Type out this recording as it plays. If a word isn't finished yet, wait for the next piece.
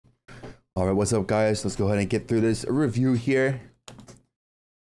All right, what's up, guys? Let's go ahead and get through this review here.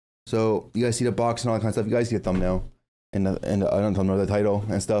 So you guys see the box and all that kind of stuff. You guys see the thumbnail and I don't know the title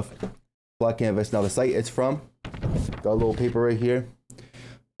and stuff. Black canvas. Now the site it's from. Got a little paper right here.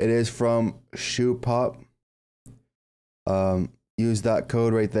 It is from Shoe Pop. Use that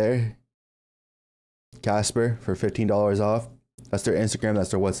code right there, Casper, for $15 off. That's their Instagram.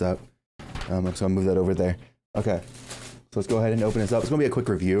 That's their WhatsApp. I'm just gonna move that over there. Okay, so let's go ahead and open this up. It's gonna be a quick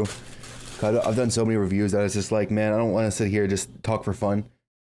review. I've done so many reviews that it's just like, man, I don't want to sit here and just talk for fun.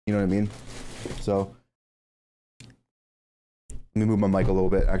 You know what I mean? So let me move my mic a little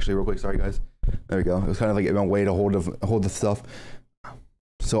bit, actually, real quick. Sorry, guys. There we go. It was kind of like in my way to hold the stuff.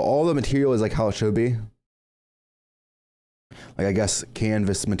 So all the material is like how it should be. Like, I guess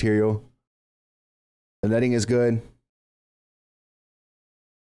canvas material. The netting is good.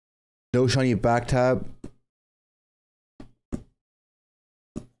 No shiny back tab.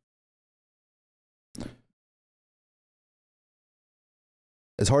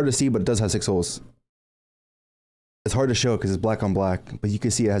 It's hard to see, but it does have 6 holes. It's hard to show because it's black on black, but you can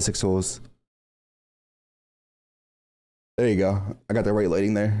see it has 6 holes. There you go. I got the right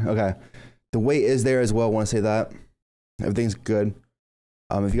lighting there. Okay. The weight is there as well. I want to say that. Everything's good.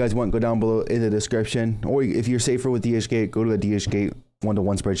 If you guys want, go down below in the description. Or if you're safer with DHgate, go to the DHgate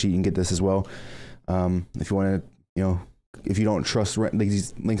 1-to-1 spreadsheet. You can get this as well. If you want to, you know, if you don't trust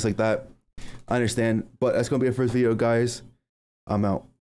these links like that, I understand. But that's going to be our first video, guys. I'm out.